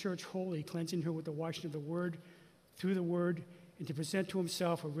make the church holy, cleansing her with the washing of the word, through the word, and to present to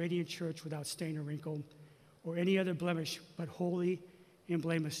himself a radiant church without stain or wrinkle or any other blemish, but holy and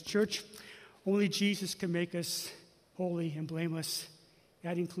blameless. Church, only Jesus can make us holy and blameless.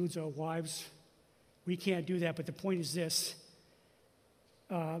 That includes our wives. We can't do that, but the point is this.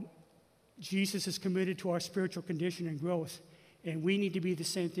 Jesus is committed to our spiritual condition and growth, and we need to be the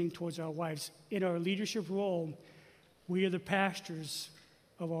same thing towards our wives. In our leadership role, we are the pastors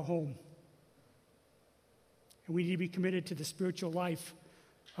of our home. And we need to be committed to the spiritual life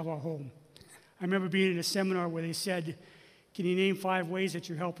of our home. I remember being in a seminar where they said, can you name 5 ways that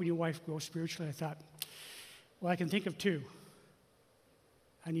you're helping your wife grow spiritually? I thought, well, I can think of 2.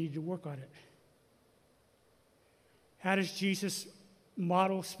 I needed to work on it. How does Jesus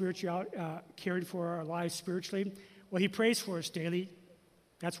model spirituality, caring for our lives spiritually? Well, he prays for us daily.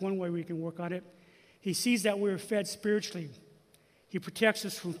 That's one way we can work on it. He sees that we're fed spiritually. He protects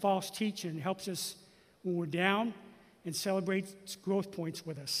us from false teaching, helps us when we're down, and celebrates growth points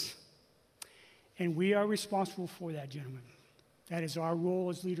with us. And we are responsible for that, gentlemen. That is our role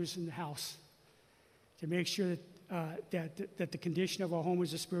as leaders in the house, to make sure that the condition of our home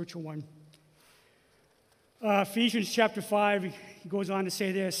is a spiritual one. Ephesians chapter 5, he goes on to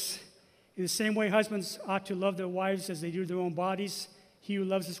say this: in the same way, husbands ought to love their wives as they do their own bodies. He who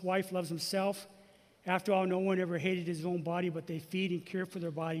loves his wife loves himself. After all, no one ever hated his own body, but they feed and care for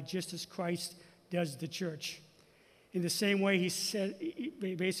their body just as Christ does the church. In the same way, he's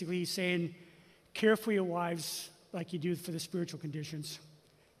saying, care for your wives like you do for the spiritual conditions.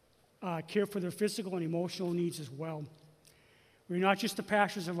 Care for their physical and emotional needs as well. We're not just the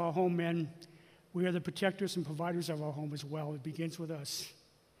pastors of our home, men. We are the protectors and providers of our home as well. It begins with us.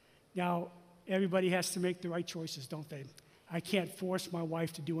 Now, everybody has to make the right choices, don't they? I can't force my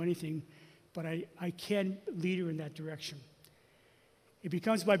wife to do anything, but I can lead her in that direction. It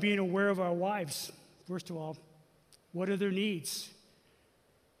becomes by being aware of our wives, first of all. What are their needs?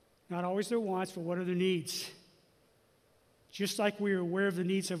 Not always their wants, but what are their needs? Just like we are aware of the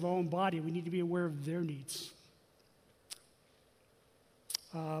needs of our own body, we need to be aware of their needs.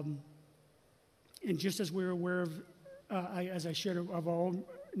 And just as we're aware of, as I shared, of our own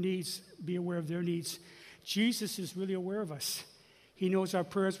needs, be aware of their needs. Jesus is really aware of us. He knows our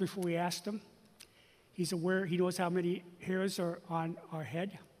prayers before we ask them. He's aware, he knows how many hairs are on our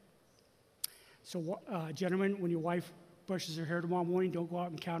head. So, gentlemen, when your wife brushes her hair tomorrow morning, don't go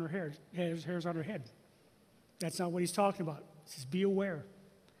out and count her hairs on her head. That's not what he's talking about. He says, be aware.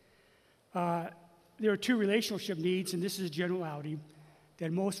 There are 2 relationship needs, and this is a generality,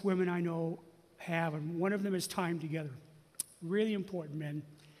 that most women I know have, and one of them is time together. Really important, men.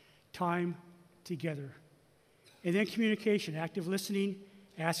 Time together. And then communication, active listening,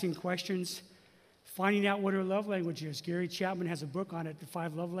 asking questions, finding out what her love language is. Gary Chapman has a book on it, The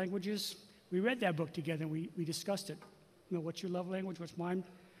 5 Love Languages. We read that book together, and we discussed it. What's your love language? What's mine?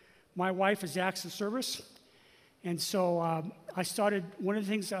 My wife is acts of service. And so I started, one of the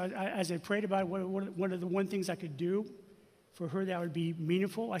things, as I prayed about it, one of the things I could do for her that would be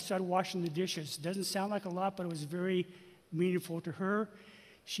meaningful, I started washing the dishes. It doesn't sound like a lot, but it was very meaningful to her.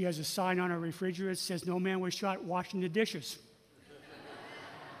 She has a sign on her refrigerator that says, no man was shot washing the dishes.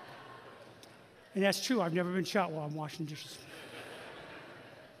 And that's true. I've never been shot while I'm washing dishes.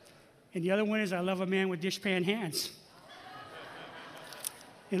 And the other one is, I love a man with dishpan hands.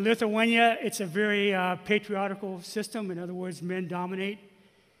 In Lithuania, it's a very patriarchal system. In other words, men dominate.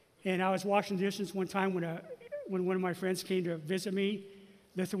 And I was washing dishes one time when one of my friends came to visit me,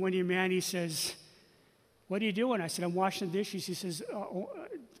 Lithuanian man. He says, "What are you doing?" I said, "I'm washing dishes." He says,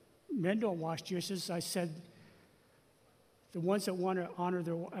 "Men don't wash dishes." I said, "The ones that want to honor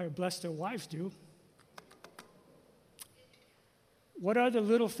or bless their wives do." What are the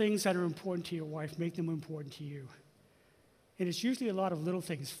little things that are important to your wife? Make them important to you. And it's usually a lot of little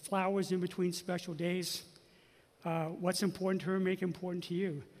things. Flowers in between special days. What's important to her, make important to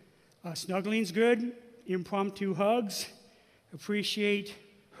you. Snuggling's good. Impromptu hugs. Appreciate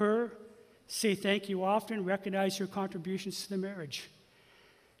her. Say thank you often. Recognize her contributions to the marriage.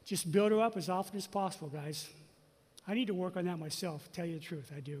 Just build her up as often as possible, guys. I need to work on that myself, tell you the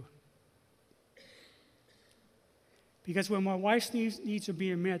truth, I do. Because when my wife's needs are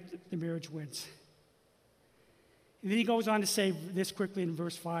being met, the marriage wins. And then he goes on to say this quickly in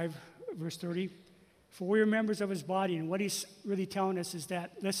verse 5, verse 30. For we are members of his body. And what he's really telling us is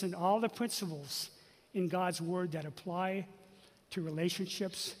that, listen, all the principles in God's word that apply to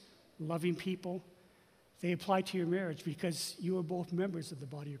relationships, loving people, they apply to your marriage because you are both members of the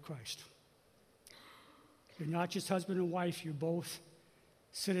body of Christ. You're not just husband and wife, you're both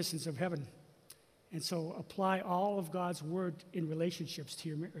citizens of heaven. And so apply all of God's word in relationships to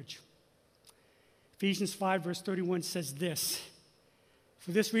your marriage. Ephesians 5, verse 31 says this,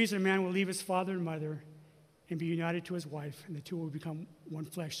 for this reason a man will leave his father and mother and be united to his wife, and the two will become one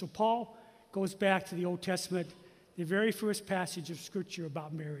flesh. So Paul goes back to the Old Testament, the very first passage of Scripture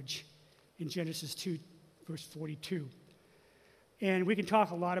about marriage in Genesis 2, verse 42. And we can talk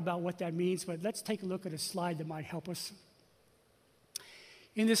a lot about what that means, but let's take a look at a slide that might help us.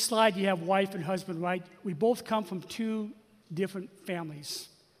 In this slide, you have wife and husband, right? We both come from two different families.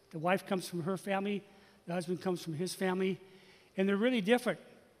 The wife comes from her family, the husband comes from his family, and they're really different.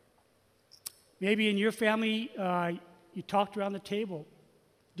 Maybe in your family, you talked around the table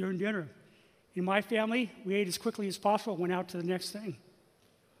during dinner. In my family, we ate as quickly as possible and went out to the next thing.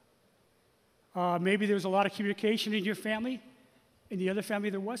 Maybe there was a lot of communication in your family. In the other family,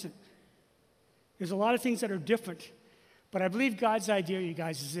 there wasn't. There's a lot of things that are different. But I believe God's idea, you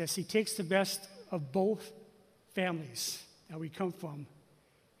guys, is this. He takes the best of both families that we come from,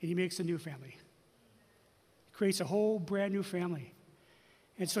 and he makes a new family. He creates a whole brand new family.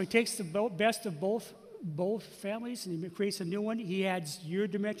 And so he takes the best of both families, and he creates a new one. He adds your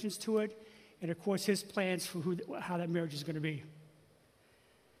dimensions to it, and of course, his plans for how that marriage is going to be.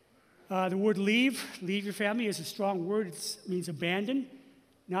 The word leave your family, is a strong word. It means abandon.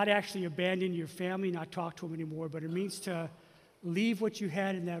 Not actually abandon your family, not talk to them anymore, but it means to leave what you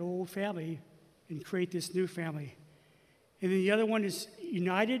had in that old family and create this new family. And then the other one is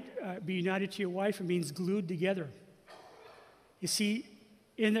united, be united to your wife. It means glued together. You see,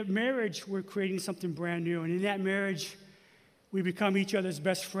 in the marriage, we're creating something brand new. And in that marriage, we become each other's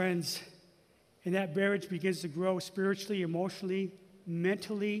best friends. And that marriage begins to grow spiritually, emotionally,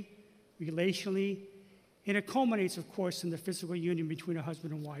 mentally, relationally, and it culminates, of course, in the physical union between a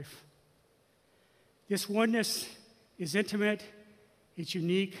husband and wife. This oneness is intimate, it's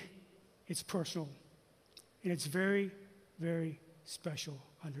unique, it's personal, and it's very, very special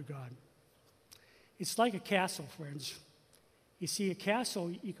under God. It's like a castle, friends. You see, a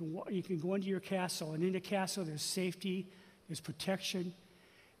castle, you can go into your castle, and in the castle there's safety, there's protection,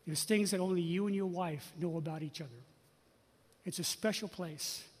 there's things that only you and your wife know about each other. It's a special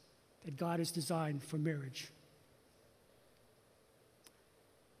place that God has designed for marriage.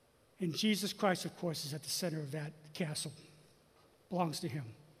 And Jesus Christ, of course, is at the center of that castle. Belongs to him.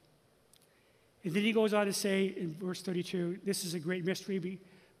 And then he goes on to say in verse 32, this is a great mystery,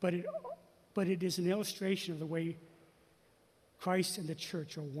 but it is an illustration of the way Christ and the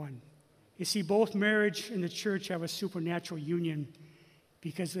church are one. You see, both marriage and the church have a supernatural union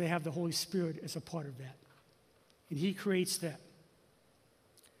because they have the Holy Spirit as a part of that. And he creates that.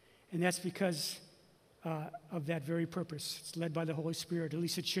 And that's because of that very purpose. It's led by the Holy Spirit. At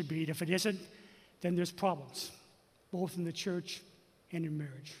least it should be. And if it isn't, then there's problems, both in the church and in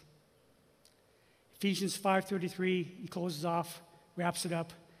marriage. Ephesians 5:33, he closes off, wraps it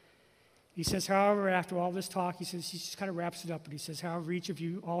up. He says, however, after all this talk, he just kind of wraps it up, and he says, however, each of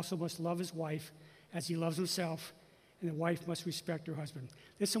you also must love his wife as he loves himself, and the wife must respect her husband.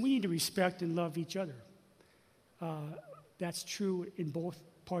 Listen, we need to respect and love each other. That's true in both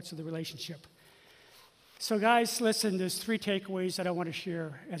parts of the relationship. So guys, listen, there's 3 takeaways that I want to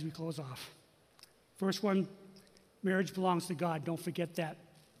share as we close off. First one, marriage belongs to God. Don't forget that.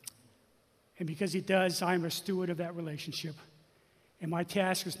 And because he does, I'm a steward of that relationship. And my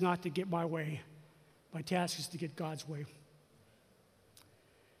task is not to get my way. My task is to get God's way.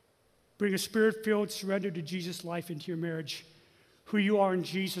 Bring a spirit-filled surrender to Jesus' life into your marriage. Who you are in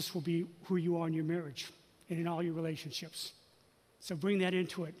Jesus will be who you are in your marriage and in all your relationships. So bring that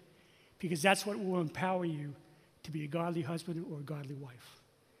into it, because that's what will empower you to be a godly husband or a godly wife.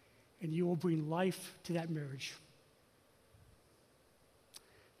 And you will bring life to that marriage.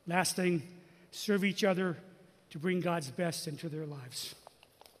 Last thing, serve each other to bring God's best into their lives.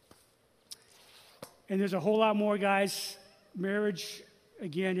 And there's a whole lot more, guys. Marriage,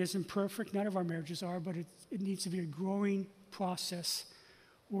 again, isn't perfect. None of our marriages are, but it needs to be a growing process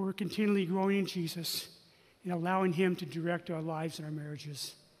where we're continually growing in Jesus and allowing Him to direct our lives and our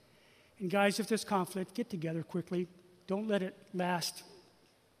marriages. And guys, if there's conflict, get together quickly. Don't let it last.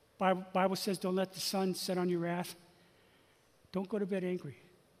 Bible says, don't let the sun set on your wrath. Don't go to bed angry.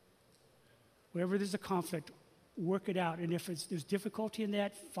 Wherever there's a conflict, work it out. And if there's difficulty in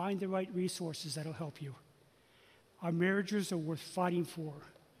that, find the right resources that'll help you. Our marriages are worth fighting for.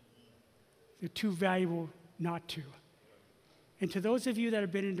 They're too valuable not to. And to those of you that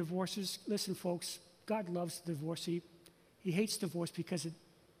have been in divorces, listen, folks, God loves the divorcee. He hates divorce because it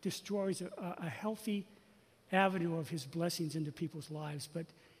destroys a healthy avenue of His blessings into people's lives. But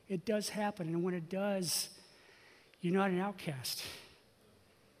it does happen, and when it does, you're not an outcast.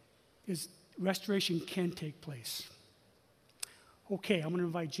 Restoration can take place. Okay, I'm going to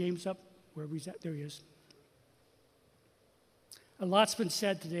invite James up, wherever he's at. There he is. A lot's been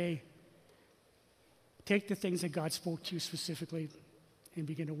said today. Take the things that God spoke to you specifically and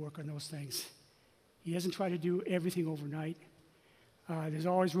begin to work on those things. He doesn't try to do everything overnight. There's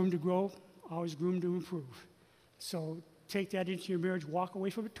always room to grow, always room to improve. So take that into your marriage, walk away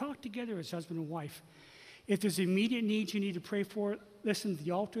from it, talk together as husband and wife. If there's immediate needs you need to pray for, listen,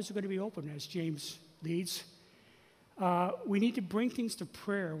 the altars are going to be open as James leads. We need to bring things to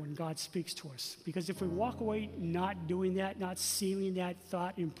prayer when God speaks to us. Because if we walk away not doing that, not sealing that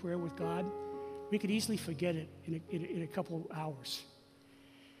thought in prayer with God, we could easily forget it in a couple of hours.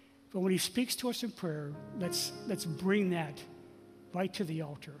 But when He speaks to us in prayer, let's bring that right to the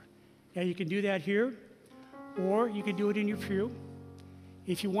altar. Now, you can do that here, or you can do it in your pew.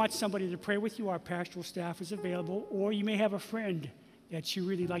 If you want somebody to pray with you, our pastoral staff is available, or you may have a friend that you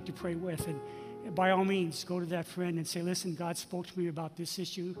really like to pray with. And by all means, go to that friend and say, listen, God spoke to me about this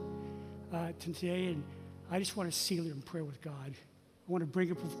issue today, and I just want to seal it in prayer with God. I want to bring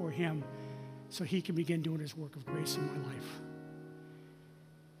it before Him so He can begin doing His work of grace in my life.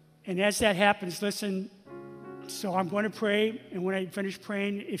 And as that happens, listen, so I'm going to pray, and when I finish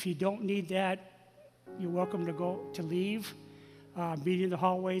praying, if you don't need that, you're welcome to leave, meet in the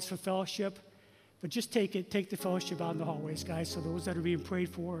hallways for fellowship. But just take the fellowship out in the hallways, guys. So those that are being prayed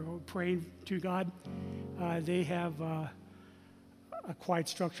for or praying to God, they have a quiet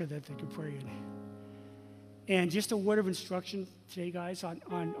structure that they can pray in. And just a word of instruction today, guys,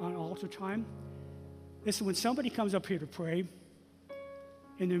 on altar time. Listen, when somebody comes up here to pray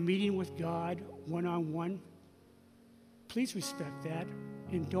and they're meeting with God one-on-one, please respect that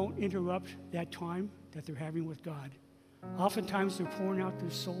and don't interrupt that time that they're having with God. Oftentimes they're pouring out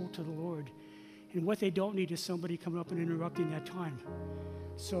their soul to the Lord. And what they don't need is somebody coming up and interrupting that time.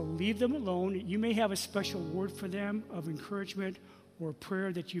 So leave them alone. You may have a special word for them of encouragement or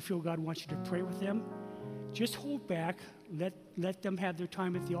prayer that you feel God wants you to pray with them. Just hold back. Let them have their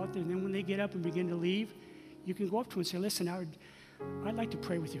time at the altar. And then when they get up and begin to leave, you can go up to them and say, listen, I'd like to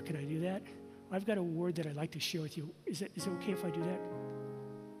pray with you. Can I do that? I've got a word that I'd like to share with you. Is it okay if I do that?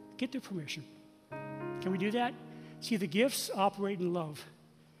 Get their permission. Can we do that? See, the gifts operate in love.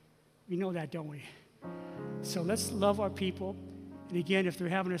 We know that, don't we? So let's love our people. And again, if they're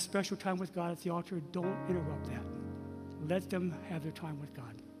having a special time with God at the altar, don't interrupt that. Let them have their time with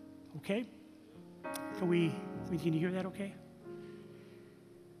God. Okay? Can you hear that okay?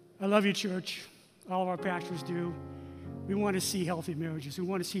 I love you, church. All of our pastors do. We want to see healthy marriages. We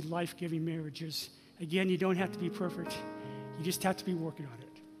want to see life-giving marriages. Again, you don't have to be perfect. You just have to be working on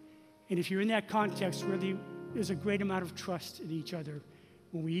it. And if you're in that context where there's a great amount of trust in each other,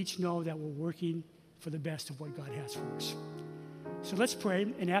 when we each know that we're working for the best of what God has for us. So let's pray,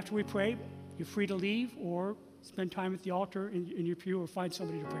 and after we pray, you're free to leave or spend time at the altar in your pew or find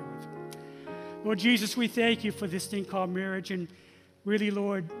somebody to pray with. Lord Jesus, we thank you for this thing called marriage, and really,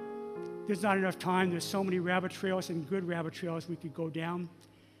 Lord, there's not enough time. There's so many rabbit trails and good rabbit trails we could go down,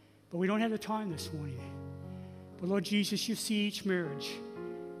 but we don't have the time this morning. But Lord Jesus, you see each marriage,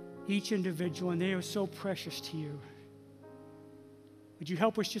 each individual, and they are so precious to you. Would you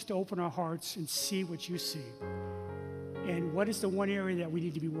help us just to open our hearts and see what you see? And what is the one area that we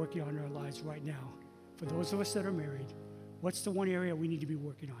need to be working on in our lives right now? For those of us that are married, what's the one area we need to be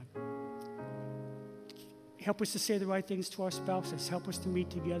working on? Help us to say the right things to our spouses. Help us to meet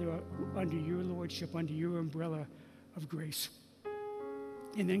together under your lordship, under your umbrella of grace.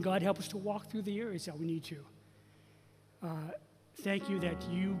 And then, God, help us to walk through the areas that we need to. Thank you that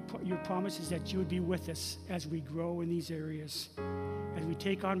your promise is that you would be with us as we grow in these areas, as we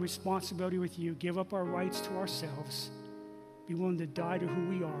take on responsibility with you, give up our rights to ourselves, be willing to die to who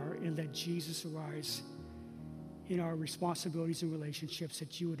we are, and let Jesus arise in our responsibilities and relationships,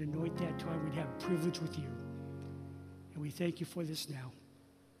 that you would anoint that time we'd have privilege with you. And we thank you for this now.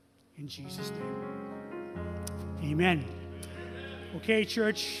 In Jesus' name. Amen. Okay,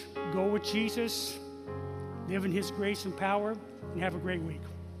 church, go with Jesus, live in his grace and power, and have a great week.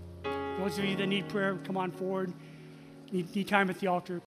 Those of you that need prayer, come on forward. Need time at the altar.